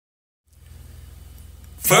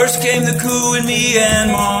First came the coup in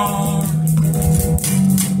Myanmar.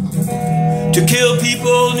 To kill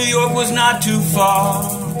people, New York was not too far.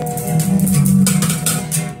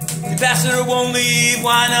 The ambassador won't leave,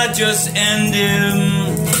 why not just end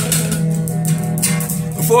him?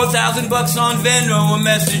 For $4,000 on Venmo, a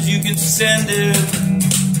message you can send him.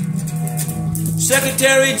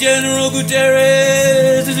 Secretary General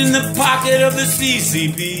Guterres is in the pocket of the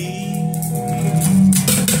CCP.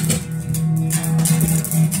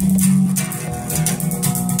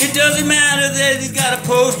 It doesn't matter that he's got a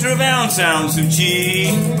poster of Aun San Suu Kyi.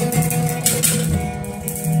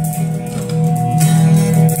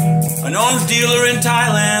 An arms dealer in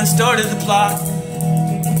Thailand started the plot.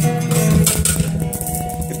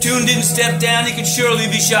 If Tun didn't step down, he could surely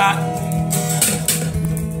be shot.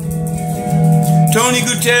 Tony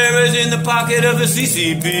Guterres in the pocket of the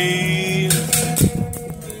CCP.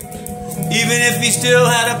 Even if he still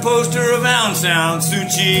had a poster of Aun San Suu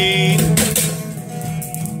Kyi.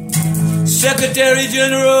 Secretary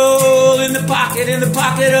General in the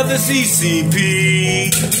pocket of the CCP.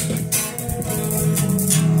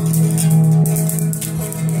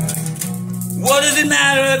 What does it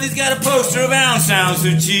matter if he's got a poster of Aun San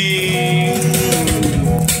Suu Kyi?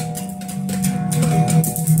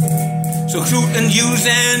 So Htut and Ye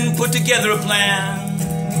Zaw put together a plan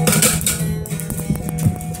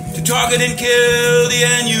to target and kill the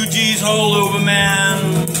NUG's holdover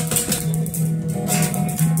man.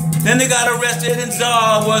 Then they got arrested and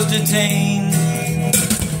Zaw was detained.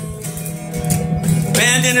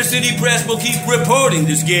 Banned inner city press will keep reporting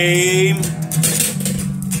this game.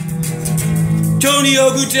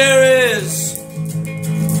 Antonio Guterres,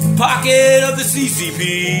 pocket of the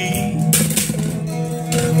CCP.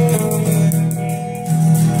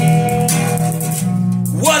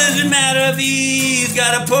 What does it matter if he's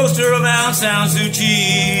got a poster of Aun San Suu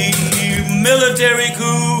Kyi? Military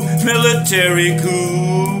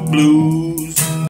coup, blue.